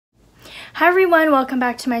Hi everyone, welcome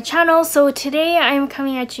back to my channel. So today I'm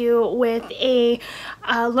coming at you with a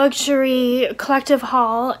luxury collective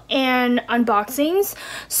haul and unboxings.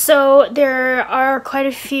 So there are quite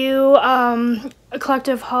a few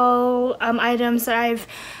collective haul items that I've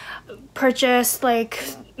purchased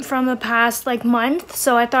from the past month.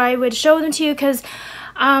 So I thought I would show them to you because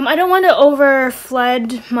I don't want to over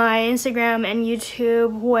flood my Instagram and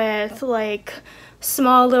YouTube with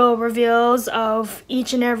small little reveals of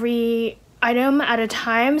each and every item at a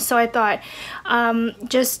time. So I thought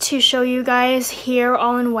just to show you guys here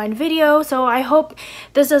all in one video. So I hope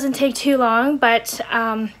this doesn't take too long, but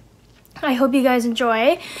I hope you guys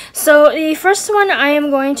enjoy. So the first one I am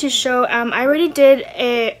going to show, I already did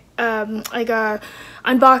a unboxing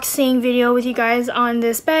video with you guys on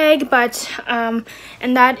this bag, but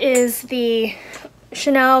and that is the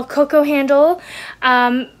Chanel Coco handle,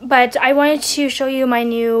 but I wanted to show you my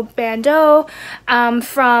new bandeau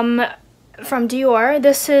from Dior.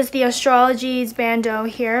 This is the Astrologies bandeau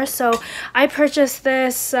here. So I purchased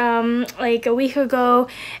this like a week ago,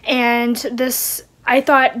 and I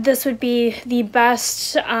thought this would be the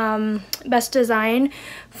best design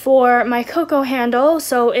for my Coco handle.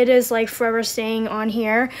 So it is forever staying on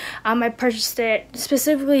here. I purchased it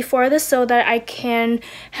specifically for this so that I can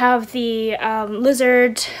have the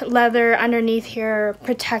lizard leather underneath here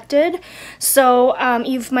protected. So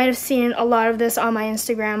you might have seen a lot of this on my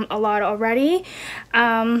Instagram a lot already.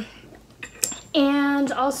 And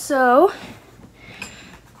also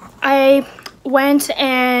I went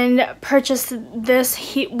and purchased this.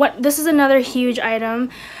 This is another huge item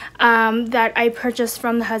that I purchased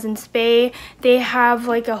from the Hudson's Bay. They have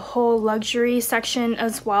a whole luxury section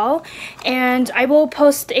as well, and I will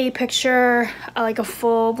post a picture, a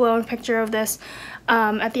full-blown picture of this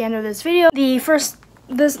at the end of this video.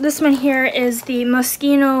 This one here is the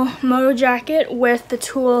Moschino moto jacket with the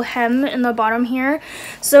tulle hem in the bottom here.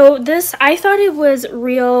 So this, I thought it was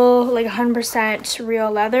real, 100%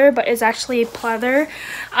 real leather, but it's actually pleather.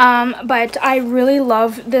 But I really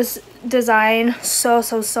love this design so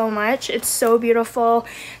much. It's so beautiful,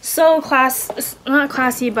 so not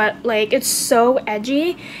classy, but it's so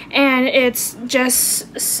edgy, and it's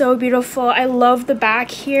just so beautiful. I love the back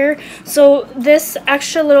here. So this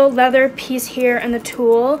extra little leather piece here and the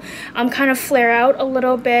tulle kind of flare out a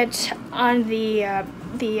little bit on the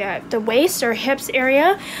waist or hips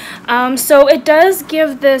area. So it does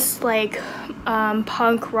give this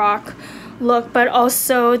punk rock look, but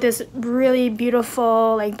also this really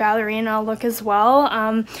beautiful ballerina look as well.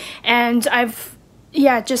 And I've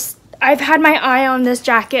had my eye on this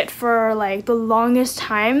jacket for the longest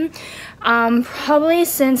time, probably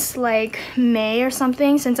since May or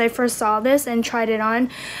something, since I first saw this and tried it on.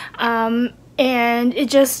 And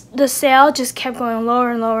the sale just kept going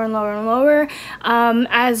lower and lower and lower and lower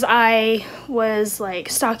as I was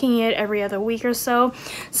stocking it every other week or so.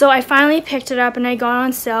 So I finally picked it up, and I got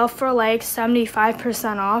on sale for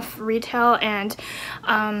 75% off retail, and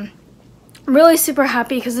really super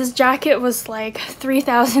happy because this jacket was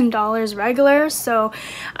 $3,000 regular. So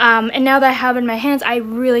and now that I have it in my hands, I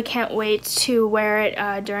really can't wait to wear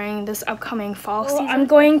it during this upcoming fall season. I'm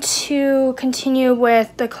going to continue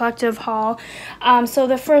with the collective haul. So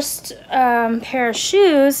the first pair of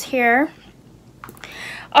shoes here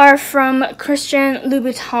are from Christian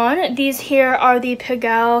Louboutin. These here are the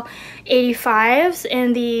Pigalle 85s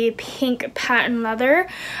in the pink patent leather.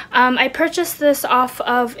 I purchased this off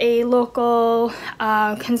of a local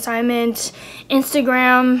consignment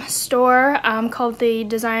Instagram store called the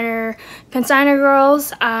Consignor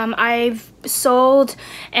Girls. I've sold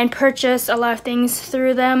and purchased a lot of things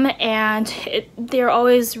through them, and they're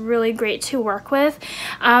always really great to work with.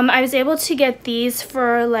 I was able to get these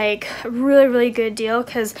for a really good deal,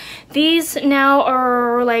 because these now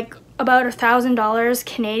are about $1,000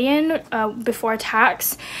 Canadian before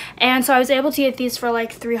tax, and so I was able to get these for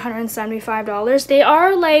 $375. They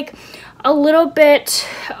are a little bit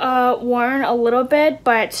worn a little bit,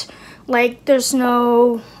 but there's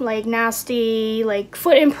no nasty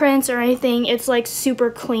foot imprints or anything. It's super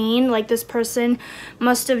clean. This person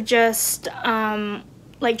must have just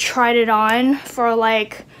tried it on for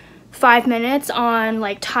 5 minutes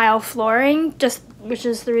on tile flooring, which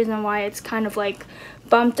is the reason why it's kind of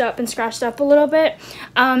bumped up and scratched up a little bit.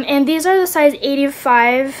 And these are the size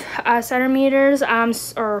 85 centimeters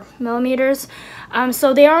or millimeters.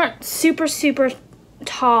 So they aren't super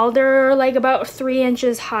tall. They're about 3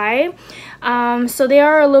 inches high. So they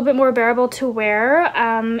are a little bit more bearable to wear,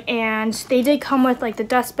 and they did come with like the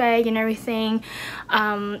dust bag and everything,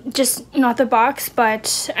 just not the box,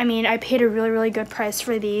 but I mean, I paid a really good price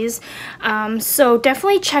for these. So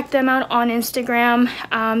definitely check them out on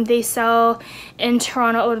Instagram. They sell in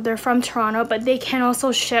Toronto. They're from Toronto, but they can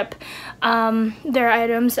also ship their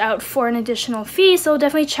items out for an additional fee, so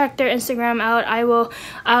definitely check their Instagram out. I will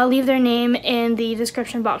leave their name in the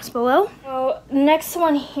description box below. So next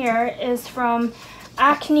one here is from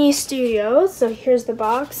Acne Studios. So here's the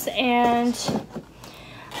box, and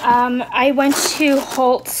I went to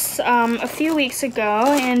Holt's a few weeks ago,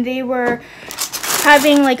 and they were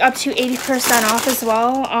having like up to 80% off as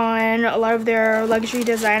well on a lot of their luxury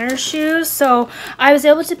designer shoes. So I was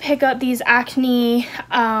able to pick up these Acne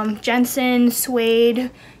Jensen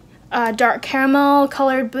suede dark caramel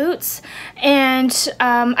colored boots, and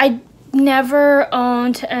I never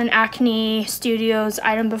owned an Acne Studios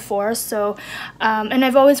item before, so and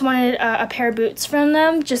I've always wanted a pair of boots from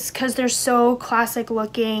them just because they're so classic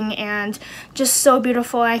looking and just so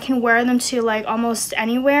beautiful. I can wear them to like almost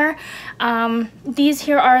anywhere. These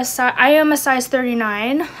here are I am a size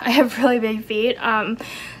 39. I have really big feet,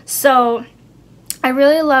 so I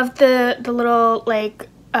really love the little like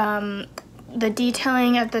the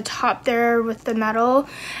detailing at the top there with the metal,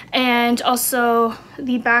 and also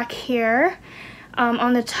the back here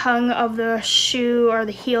on the tongue of the shoe, or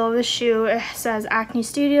the heel of the shoe, it says Acne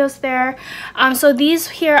Studios there. So these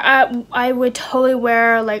here I would totally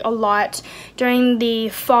wear like a lot during the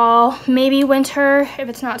fall, maybe winter if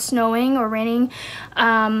it's not snowing or raining,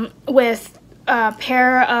 with a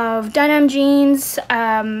pair of denim jeans,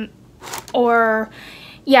 or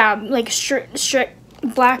yeah, like strict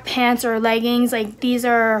black pants or leggings. Like these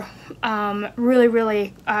are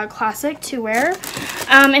really classic to wear,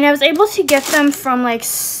 and I was able to get them from like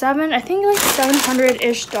I think like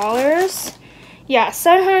 $700-ish. Yeah,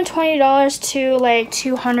 $720 to like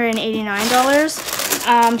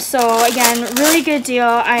 $289. So again, really good deal.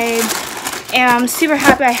 I am super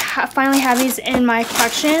happy I finally have these in my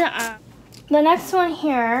collection. The next one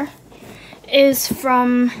here is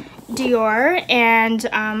from Dior, and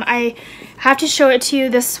I have to show it to you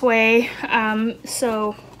this way.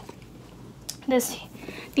 So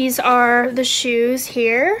these are the shoes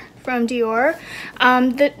here from Dior.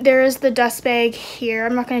 There is the dust bag here.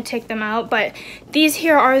 I'm not going to take them out, but these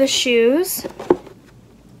here are the shoes.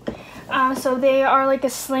 So they are like a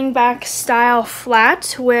slingback style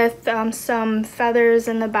flat with some feathers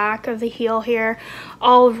in the back of the heel here,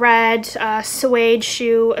 all red, suede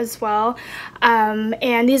shoe as well.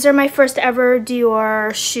 And these are my first ever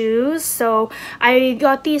Dior shoes. So I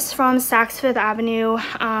got these from Saks Fifth Avenue.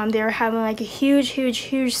 They were having like a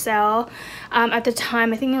huge sale at the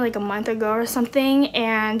time, I think like a month ago or something,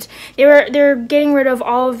 and they're getting rid of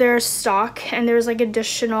all of their stock, and there's like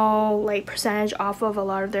additional like percentage off of a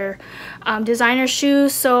lot of their designer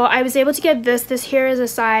shoes. So I was able to get this here is a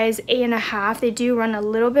size 8.5. They do run a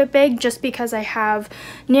little bit big just because I have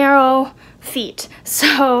narrow feet.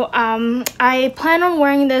 So I plan on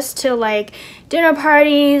wearing this to like dinner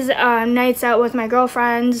parties, nights out with my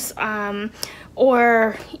girlfriends,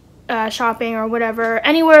 or shopping or whatever,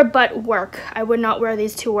 anywhere but work. I would not wear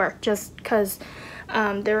these to work just because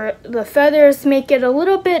the feathers make it a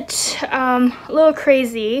little bit a little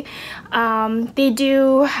crazy. They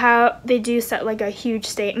do set like a huge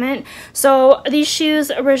statement. So these shoes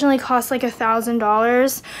originally cost like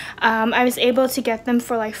 $1,000. I was able to get them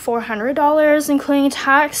for like $400 including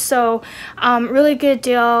tax, so really good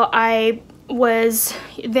deal. I was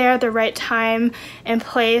there at the right time and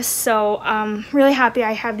place, so really happy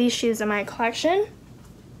I have these shoes in my collection.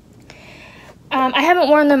 I haven't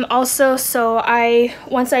worn them also, so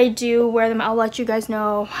once I do wear them, I'll let you guys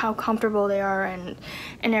know how comfortable they are and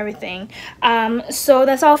everything. So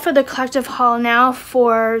that's all for the collective haul. Now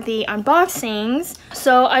for the unboxings.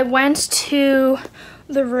 So I went to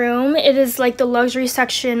the room. It is like the luxury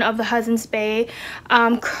section of the Hudson's Bay.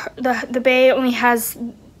 The Bay only has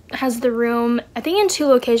the room, I think, in 2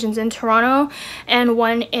 locations, in Toronto and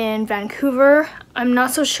one in Vancouver. I'm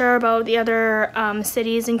not so sure about the other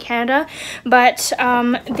cities in Canada, but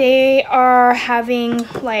they are having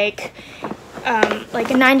like a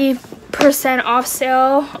 90% off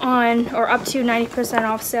sale on, or up to 90%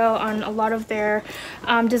 off sale on a lot of their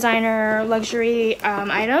designer luxury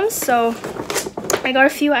items. So I got a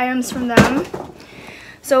few items from them.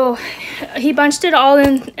 So he bunched it all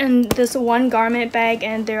in this one garment bag,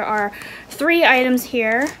 and there are 3 items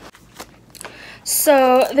here.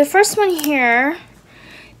 So the first one here,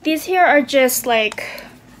 these here are just like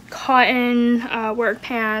cotton work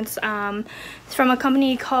pants, It's from a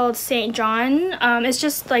company called St. John. It's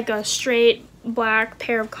just like a straight black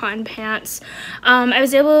pair of cotton pants. I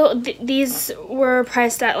was able, these were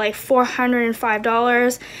priced at like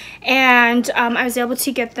 $405, and I was able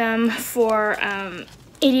to get them for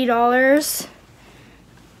 $80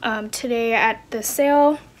 today at the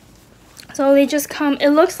sale. So they just come,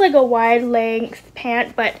 it looks like a wide length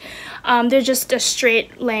pant, but they're just a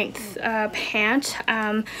straight length pant.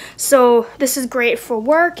 So this is great for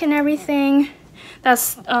work and everything.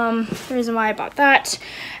 That's the reason why I bought that.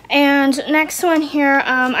 And next one here,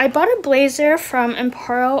 I bought a blazer from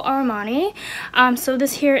Impero Armani. So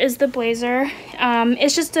this here is the blazer.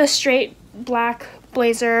 It's just a straight black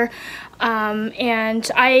blazer.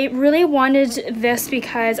 And I really wanted this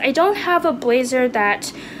because I don't have a blazer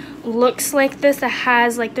that looks like this, that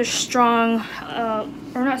has like the strong,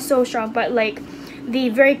 or not so strong, but like the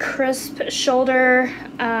very crisp shoulder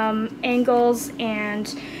angles,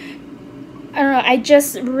 and I don't know, I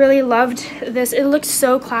just really loved this. It looked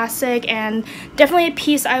so classic and definitely a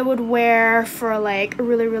piece I would wear for like a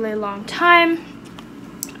really, really long time.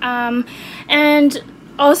 And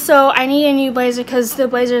also, I need a new blazer because the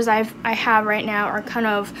blazers I have right now are kind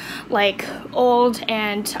of like old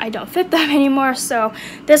and I don't fit them anymore. So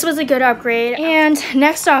this was a good upgrade. And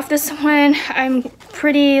next off, this one I'm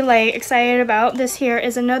pretty like excited about. This here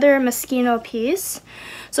is another Moschino piece.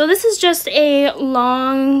 So this is just a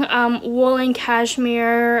long wool and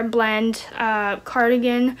cashmere blend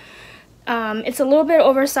cardigan. It's a little bit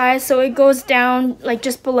oversized, so it goes down like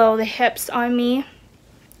just below the hips on me.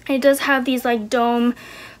 It does have these like dome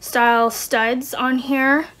style studs on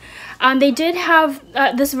here. They did have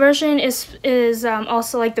this version is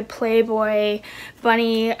also like the Playboy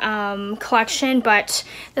bunny collection, but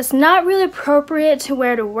that's not really appropriate to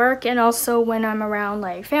wear to work and also when I'm around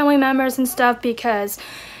like family members and stuff, because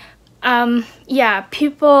yeah,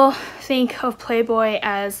 people think of Playboy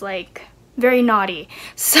as like very naughty.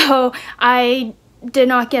 So I did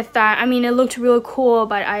not get that. I mean, it looked really cool,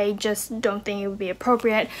 but I just don't think it would be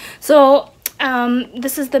appropriate. So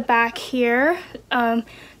this is the back here.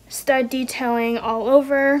 Stud detailing all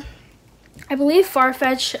over. I believe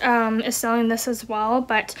Farfetch is selling this as well,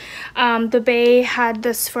 but the Bay had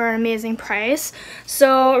this for an amazing price.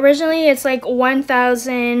 So originally it's like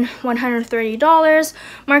 $1,130,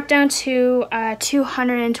 marked down to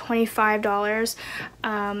 $225.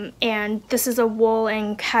 And this is a wool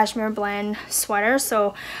and cashmere blend sweater.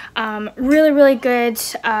 So really, really good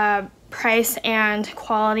price and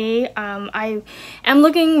quality. I am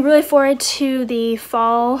looking really forward to the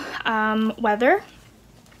fall weather.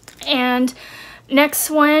 And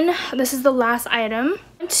next one, this is the last item. I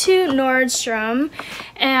went to Nordstrom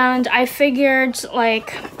and I figured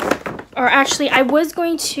like, or actually I was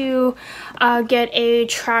going to get a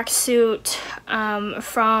tracksuit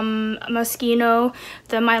from Moschino,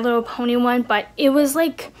 the My Little Pony one, but it was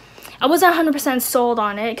like, I wasn't 100% sold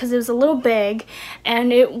on it because it was a little big,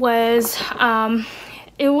 and it was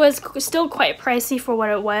still quite pricey for what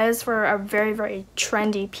it was, for a very, very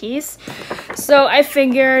trendy piece. So I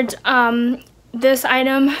figured this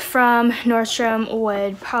item from Nordstrom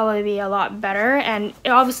would probably be a lot better, and it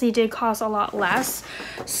obviously did cost a lot less.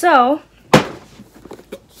 So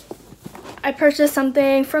I purchased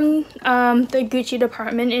something from the Gucci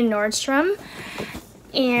department in Nordstrom,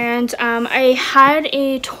 and I had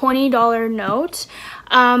a $20 note.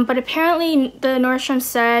 But apparently the Nordstrom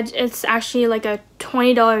said it's actually like a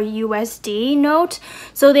 $20 USD note,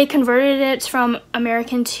 so they converted it from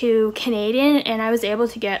American to Canadian, and I was able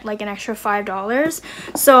to get like an extra $5.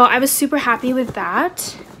 So I was super happy with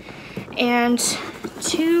that. And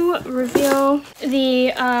to reveal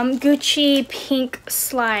the Gucci pink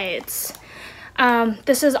slides.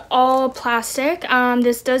 This is all plastic.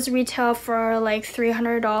 This does retail for like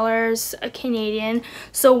 $300 Canadian.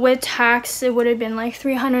 So with tax, it would have been like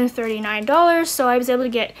 $339. So I was able to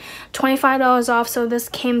get $25 off. So this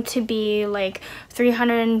came to be like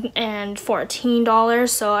 $314.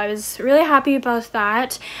 So I was really happy about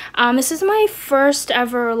that. This is my first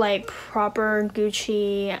ever like proper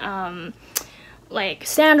Gucci like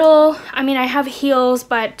sandal. I mean, I have heels,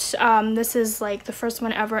 but this is like the first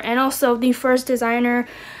one ever, and also the first designer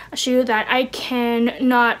shoe that I can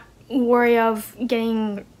not worry of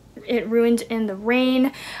getting it ruined in the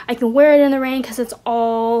rain. I can wear it in the rain because it's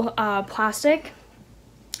all plastic.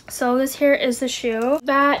 So this here is the shoe.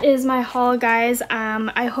 That is my haul, guys.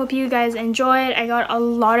 I hope you guys enjoy it. I got a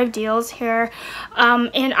lot of deals here,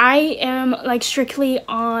 and I am like strictly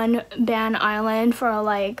on Ban Island for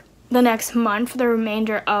like the next month, for the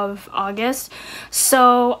remainder of August.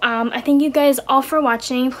 So I thank you guys all for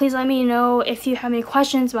watching. Please let me know if you have any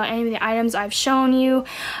questions about any of the items I've shown you,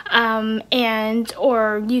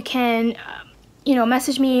 or you can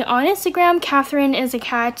message me on Instagram,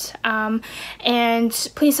 katherineisakat, and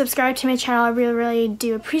please subscribe to my channel. I really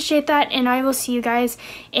do appreciate that, and I will see you guys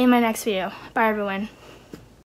in my next video. Bye everyone.